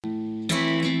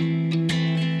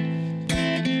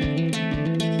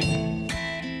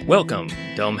Welcome,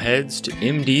 dumbheads, to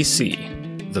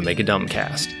MDC, the Make a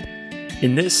Dumbcast.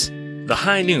 In this, the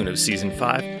high noon of Season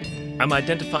 5, I'm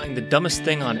identifying the dumbest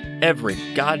thing on every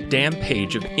goddamn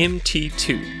page of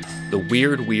MT2, The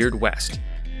Weird Weird West,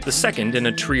 the second in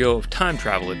a trio of time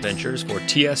travel adventures for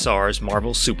TSR's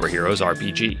Marvel Superheroes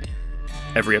RPG.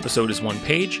 Every episode is one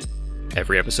page,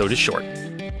 every episode is short.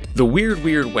 The Weird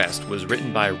Weird West was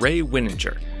written by Ray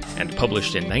Winninger and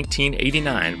published in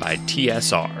 1989 by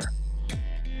TSR.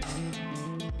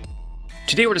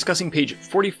 Today we're discussing page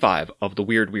 45 of The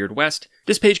Weird Weird West.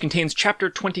 This page contains chapter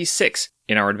 26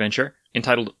 in our adventure,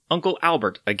 entitled Uncle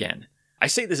Albert Again. I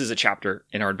say this is a chapter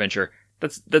in our adventure.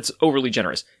 That's overly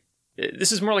generous.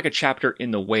 This is more like a chapter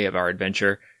in the way of our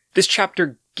adventure. This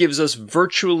chapter gives us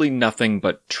virtually nothing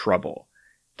but trouble.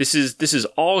 This is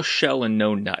all shell and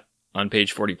no nut on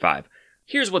page 45.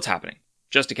 Here's what's happening,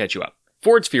 just to catch you up.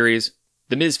 Ford's Furies,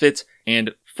 the Misfits,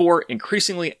 and 4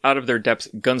 increasingly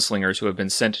out-of-their-depth gunslingers who have been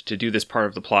sent to do this part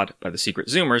of the plot by the Secret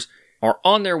Zoomers are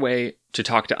on their way to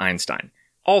talk to Einstein.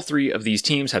 All 3 of these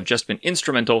teams have just been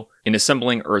instrumental in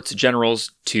assembling Earth's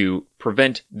generals to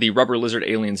prevent the rubber lizard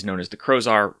aliens known as the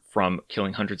Crozar from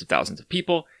killing hundreds of thousands of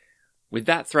people. With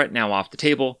that threat now off the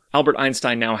table, Albert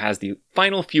Einstein now has the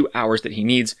final few hours that he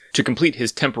needs to complete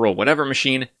his temporal whatever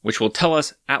machine, which will tell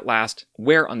us, at last,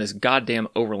 where on this goddamn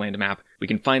overland map we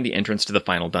can find the entrance to the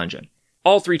final dungeon.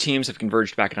 All 3 teams have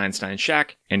converged back at Einstein's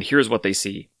shack, and here's what they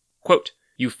see. Quote,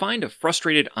 "You find a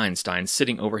frustrated Einstein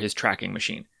sitting over his tracking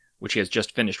machine, which he has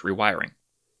just finished rewiring."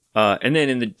 And then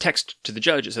in the text to the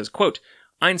judge it says, quote,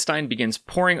 "Einstein begins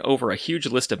poring over a huge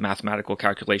list of mathematical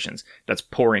calculations." That's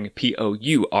pouring,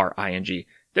 P-O-U-R-I-N-G.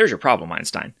 There's your problem,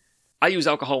 Einstein. I use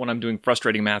alcohol when I'm doing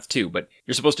frustrating math too, but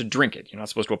you're supposed to drink it. You're not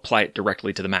supposed to apply it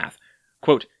directly to the math.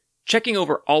 Quote, "Checking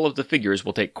over all of the figures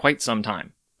will take quite some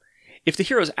time." If the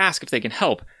heroes ask if they can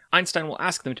help, Einstein will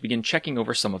ask them to begin checking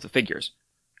over some of the figures.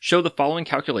 Show the following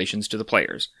calculations to the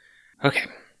players. Okay,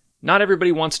 not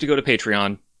everybody wants to go to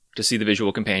Patreon to see the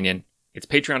visual companion. It's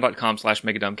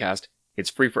patreon.com/megadumbcast. It's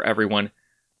free for everyone.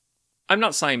 I'm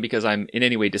not sighing because I'm in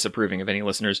any way disapproving of any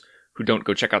listeners who don't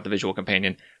go check out the visual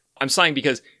companion. I'm sighing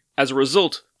because, as a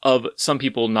result of some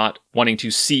people not wanting to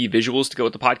see visuals to go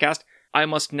with the podcast, I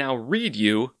must now read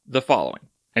you the following.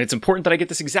 And it's important that I get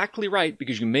this exactly right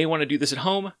because you may want to do this at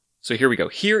home. So here we go.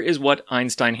 Here is what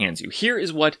Einstein hands you. Here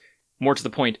is what, more to the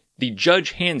point, the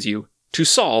judge hands you to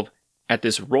solve at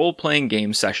this role-playing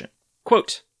game session.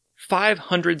 Quote,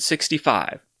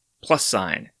 565 plus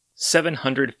sign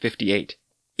 758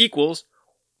 equals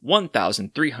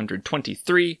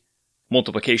 1,323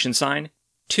 multiplication sign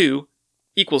 2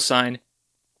 equals sign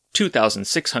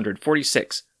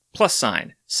 2,646 plus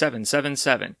sign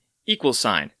 777 equals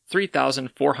sign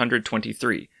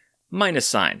 3,423 minus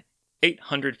sign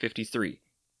 853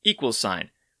 equals sign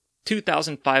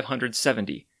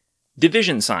 2,570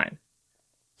 division sign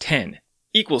 10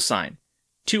 equals sign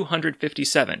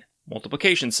 257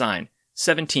 multiplication sign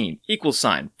 17 equals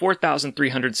sign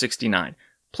 4,369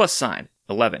 plus sign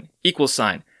 11 equals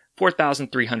sign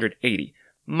 4,380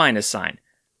 minus sign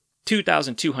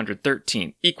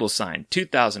 2,213 equals sign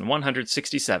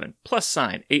 2,167 plus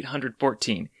sign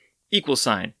 814 equals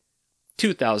sign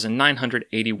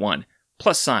 2,981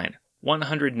 plus sign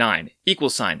 109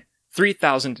 equals sign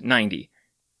 3,090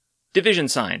 division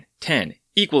sign 10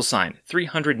 equals sign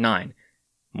 309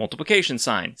 multiplication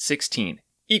sign 16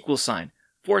 equals sign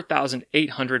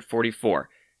 4,844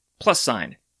 plus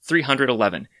sign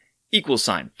 311 equals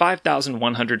sign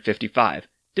 5,155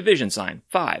 division sign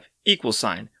 5 equals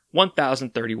sign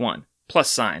 1,031 plus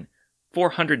sign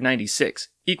 496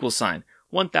 equals sign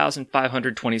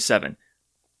 1,527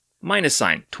 minus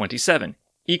sign 27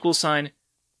 equals sign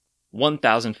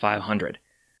 1,500.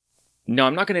 Now,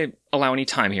 I'm not going to allow any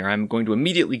time here. I'm going to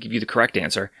immediately give you the correct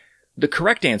answer. The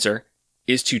correct answer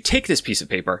is to take this piece of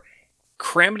paper,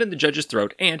 cram it in the judge's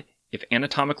throat, and, if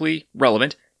anatomically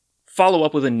relevant, follow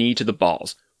up with a knee to the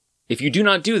balls. If you do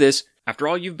not do this, after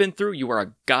all you've been through, you are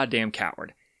a goddamn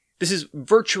coward. This is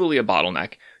virtually a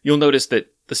bottleneck. You'll notice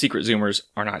that the Secret Zoomers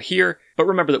are not here, but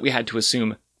remember that we had to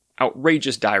assume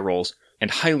outrageous die rolls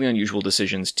and highly unusual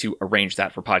decisions to arrange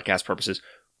that for podcast purposes.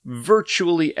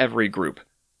 Virtually every group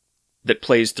that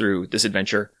plays through this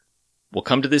adventure will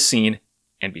come to this scene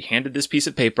and be handed this piece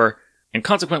of paper and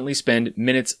consequently spend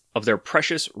minutes of their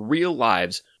precious real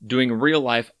lives doing real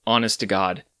life, honest to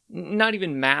God, not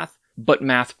even math, but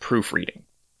math proofreading.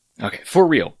 Okay, for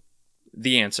real,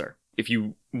 the answer. If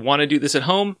you want to do this at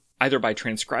home, either by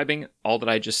transcribing all that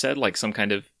I just said, like some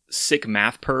kind of sick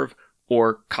math perv,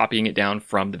 or copying it down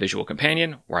from the visual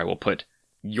companion, where I will put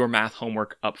your math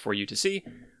homework up for you to see.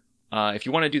 If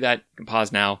you want to do that, you can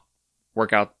pause now,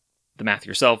 work out the math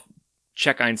yourself,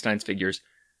 check Einstein's figures.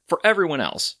 For everyone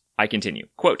else, I continue.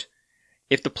 Quote,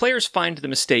 if the players find the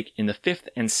mistake in the 5th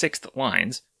and 6th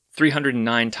lines,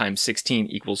 309 times 16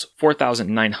 equals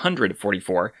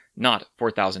 4,944, not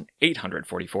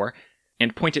 4,844,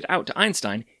 and point it out to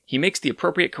Einstein, he makes the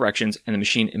appropriate corrections and the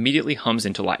machine immediately hums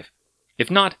into life.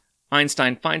 If not,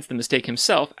 Einstein finds the mistake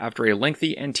himself after a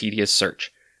lengthy and tedious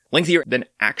search. Lengthier than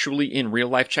actually in real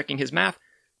life checking his math?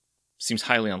 Seems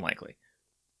highly unlikely.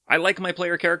 I like my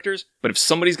player characters, but if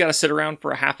somebody's got to sit around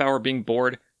for a half hour being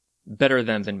bored, better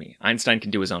them than me. Einstein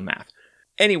can do his own math.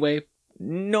 Anyway,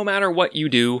 no matter what you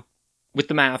do with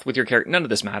the math, with your character, none of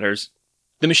this matters.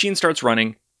 The machine starts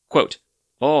running. Quote,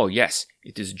 oh yes,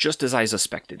 it is just as I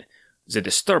suspected. The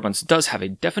disturbance does have a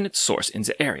definite source in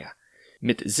the area.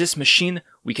 With this machine,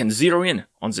 we can zero in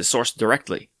on the source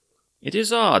directly. It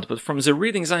is odd, but from the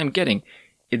readings I am getting,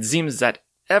 it seems that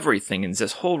everything in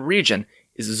this whole region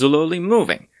is slowly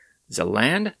moving. The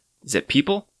land, the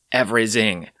people,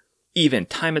 everything. Even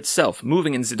time itself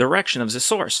moving in the direction of the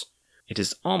source. It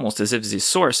is almost as if the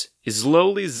source is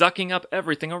slowly sucking up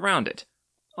everything around it.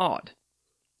 Odd.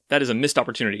 That is a missed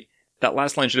opportunity. That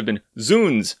last line should have been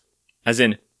zoons, as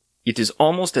in, it is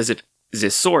almost as if the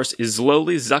source is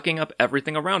slowly sucking up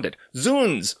everything around it.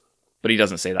 Zoons! But he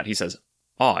doesn't say that. He says,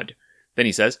 odd. Then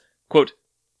he says, quote,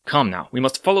 come now, we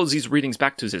must follow these readings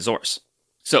back to the source.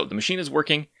 So the machine is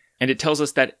working, and it tells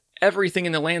us that everything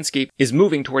in the landscape is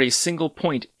moving toward a single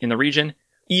point in the region,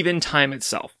 even time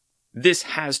itself. This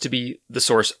has to be the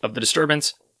source of the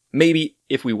disturbance. Maybe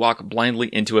if we walk blindly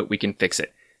into it, we can fix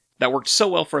it. That worked so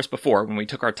well for us before when we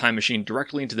took our time machine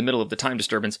directly into the middle of the time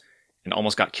disturbance and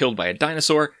almost got killed by a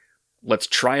dinosaur. Let's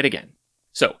try it again.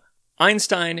 So,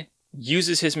 Einstein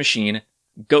uses his machine,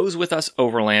 goes with us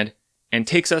overland, and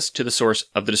takes us to the source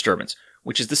of the disturbance,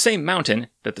 which is the same mountain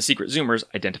that the secret zoomers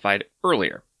identified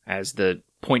earlier as the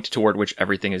point toward which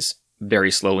everything is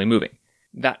very slowly moving.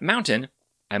 That mountain,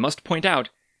 I must point out,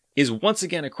 is once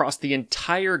again across the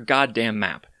entire goddamn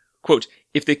map. Quote,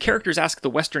 if the characters ask the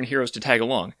Western heroes to tag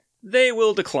along, they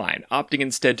will decline, opting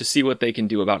instead to see what they can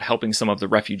do about helping some of the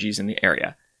refugees in the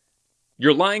area.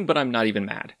 You're lying, but I'm not even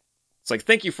mad. It's like,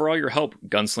 thank you for all your help,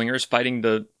 gunslingers, fighting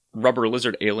the rubber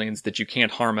lizard aliens that you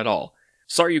can't harm at all.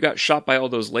 Sorry you got shot by all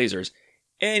those lasers.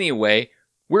 Anyway,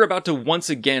 we're about to once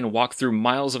again walk through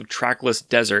miles of trackless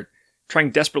desert,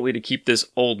 trying desperately to keep this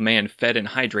old man fed and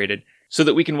hydrated, so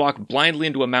that we can walk blindly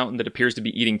into a mountain that appears to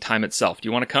be eating time itself. Do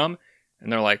you want to come?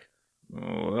 And they're like,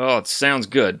 oh, well, it sounds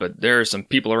good, but there are some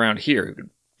people around here who could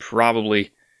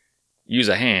probably use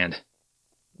a hand.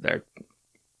 They're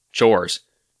chores.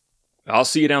 I'll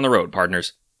see you down the road,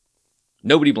 partners.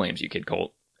 Nobody blames you, Kid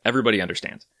Colt. Everybody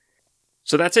understands.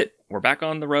 So that's it. We're back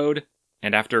on the road,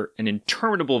 and after an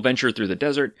interminable venture through the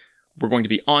desert, we're going to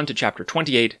be on to chapter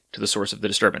 28, to the source of the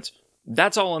disturbance.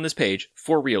 That's all on this page.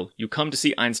 For real, you come to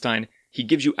see Einstein. He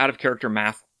gives you out-of-character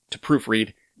math to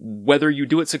proofread. Whether you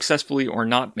do it successfully or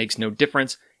not makes no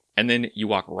difference, and then you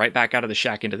walk right back out of the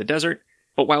shack into the desert.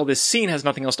 But while this scene has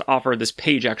nothing else to offer, this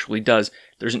page actually does.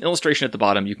 There's an illustration at the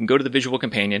bottom. You can go to the visual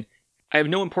companion. I have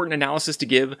no important analysis to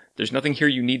give. There's nothing here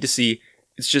you need to see.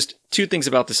 It's just two things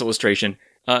about this illustration.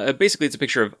 Basically, it's a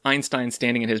picture of Einstein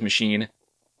standing in his machine,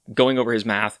 going over his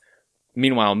math.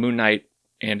 Meanwhile, Moon Knight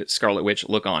and Scarlet Witch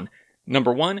look on.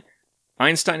 Number one,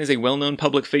 Einstein is a well-known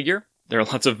public figure. There are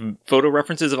lots of photo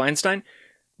references of Einstein.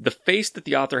 The face that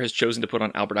the author has chosen to put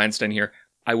on Albert Einstein here,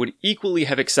 I would equally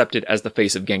have accepted as the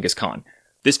face of Genghis Khan.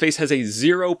 This face has a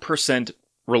 0%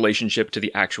 relationship to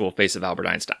the actual face of Albert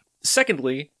Einstein.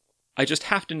 Secondly, I just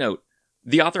have to note,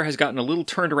 the author has gotten a little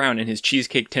turned around in his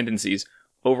cheesecake tendencies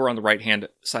over on the right-hand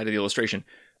side of the illustration.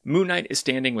 Moon Knight is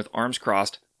standing with arms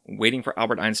crossed, waiting for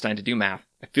Albert Einstein to do math.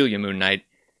 I feel you, Moon Knight.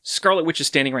 Scarlet Witch is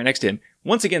standing right next to him.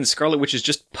 Once again, Scarlet Witch is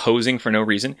just posing for no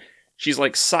reason. She's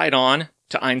like side on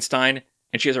to Einstein,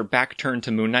 and she has her back turned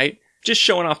to Moon Knight, just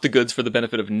showing off the goods for the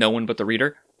benefit of no one but the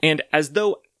reader. And as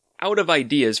though out of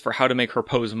ideas for how to make her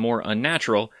pose more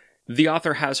unnatural, the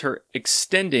author has her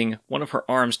extending one of her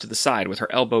arms to the side with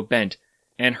her elbow bent,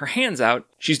 and her hands out.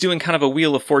 She's doing kind of a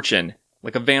Wheel of Fortune,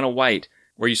 like a Vanna White,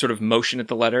 where you sort of motion at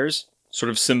the letters,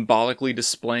 sort of symbolically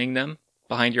displaying them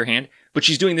behind your hand. But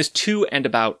she's doing this to and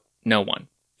about no one,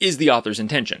 is the author's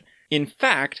intention. In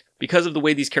fact, because of the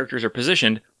way these characters are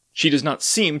positioned, she does not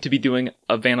seem to be doing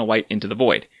a Vanna White into the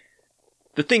void.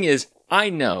 The thing is, I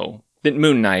know that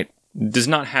Moon Knight does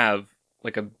not have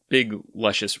like a big,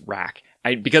 luscious rack.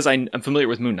 Because I'm familiar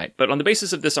with Moon Knight, but on the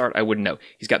basis of this art, I wouldn't know.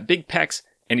 He's got big pecs,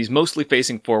 and he's mostly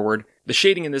facing forward. The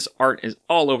shading in this art is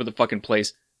all over the fucking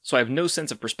place, so I have no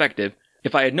sense of perspective.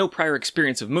 If I had no prior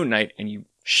experience of Moon Knight, and you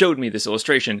showed me this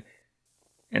illustration,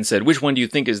 and said, which one do you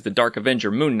think is the Dark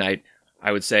Avenger Moon Knight?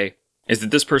 I would say, is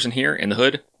it this person here in the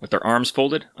hood with their arms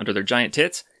folded under their giant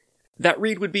tits? That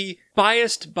read would be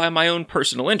biased by my own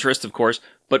personal interest, of course,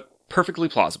 but perfectly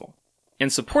plausible.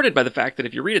 And supported by the fact that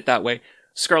if you read it that way,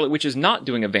 Scarlet Witch is not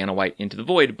doing a Vanna White into the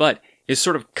void, but is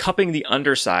sort of cupping the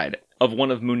underside of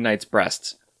one of Moon Knight's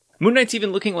breasts. Moon Knight's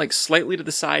even looking like slightly to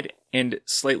the side and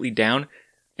slightly down,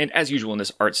 and as usual in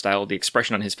this art style, the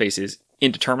expression on his face is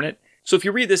indeterminate. So if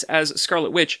you read this as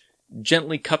Scarlet Witch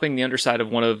gently cupping the underside of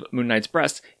one of Moon Knight's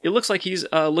breasts, it looks like he's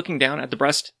looking down at the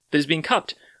breast that is being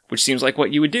cupped, which seems like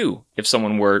what you would do if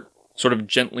someone were sort of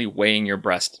gently weighing your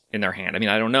breast in their hand. I mean,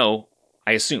 I don't know.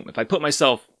 I assume. If I put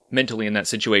myself mentally in that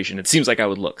situation, it seems like I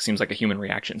would look. Seems like a human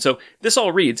reaction. So this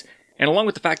all reads, and along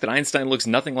with the fact that Einstein looks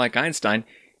nothing like Einstein,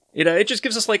 it just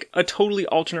gives us like a totally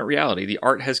alternate reality. The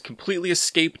art has completely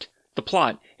escaped the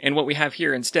plot, and what we have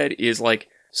here instead is like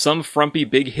some frumpy,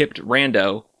 big-hipped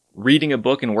rando reading a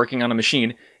book and working on a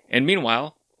machine, and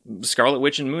meanwhile, Scarlet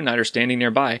Witch and Moon Knight are standing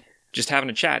nearby, just having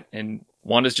a chat, and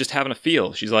Wanda's just having a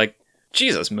feel. She's like,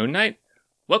 Jesus, Moon Knight,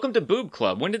 welcome to Boob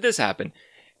Club. When did this happen?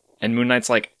 And Moon Knight's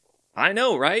like, I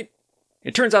know, right?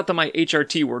 It turns out that my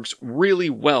HRT works really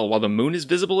well while the moon is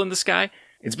visible in the sky.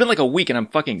 It's been like a week and I'm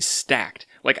fucking stacked.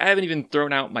 Like, I haven't even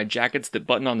thrown out my jackets that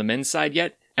button on the men's side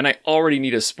yet, and I already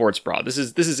need a sports bra. This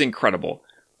is incredible.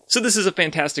 So this is a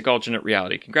fantastic alternate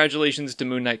reality. Congratulations to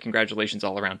Moon Knight. Congratulations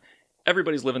all around.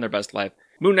 Everybody's living their best life.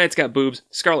 Moon Knight's got boobs,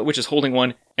 Scarlet Witch is holding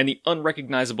one, and the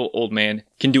unrecognizable old man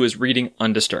can do his reading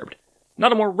undisturbed.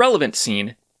 Not a more relevant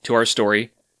scene to our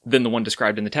story than the one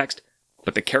described in the text,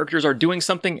 but the characters are doing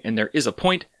something and there is a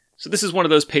point, so this is one of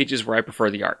those pages where I prefer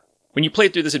the art. When you play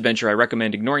through this adventure, I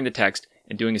recommend ignoring the text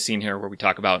and doing a scene here where we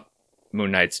talk about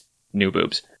Moon Knight's new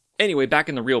boobs. Anyway, back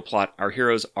in the real plot, our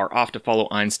heroes are off to follow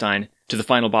Einstein to the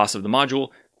final boss of the module,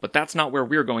 but that's not where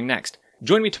we're going next.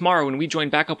 Join me tomorrow when we join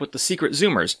back up with the Secret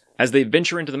Zoomers as they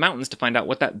venture into the mountains to find out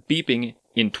what that beeping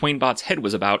in Twainbot's head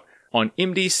was about on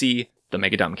MDC, the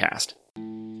Mega Dumbcast.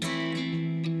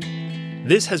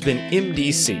 This has been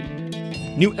MDC.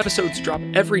 New episodes drop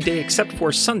every day except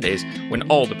for Sundays, when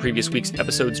all the previous week's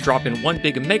episodes drop in one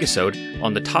big megasode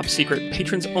on the top secret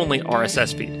patrons-only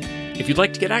RSS feed. If you'd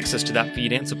like to get access to that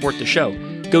feed and support the show,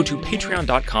 go to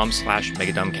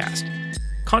patreon.com/megadumbcast.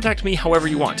 Contact me however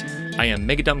you want. I am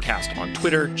Megadumbcast on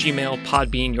Twitter, Gmail,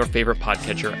 Podbean, your favorite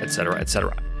podcatcher, etc.,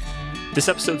 etc. This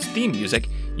episode's theme music,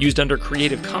 used under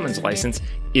Creative Commons license,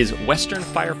 is Western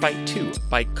Firefight 2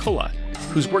 by Kulla,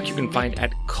 whose work you can find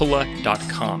at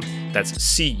kulla.com. That's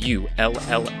Cullah.com.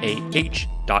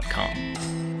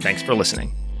 Thanks for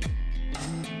listening.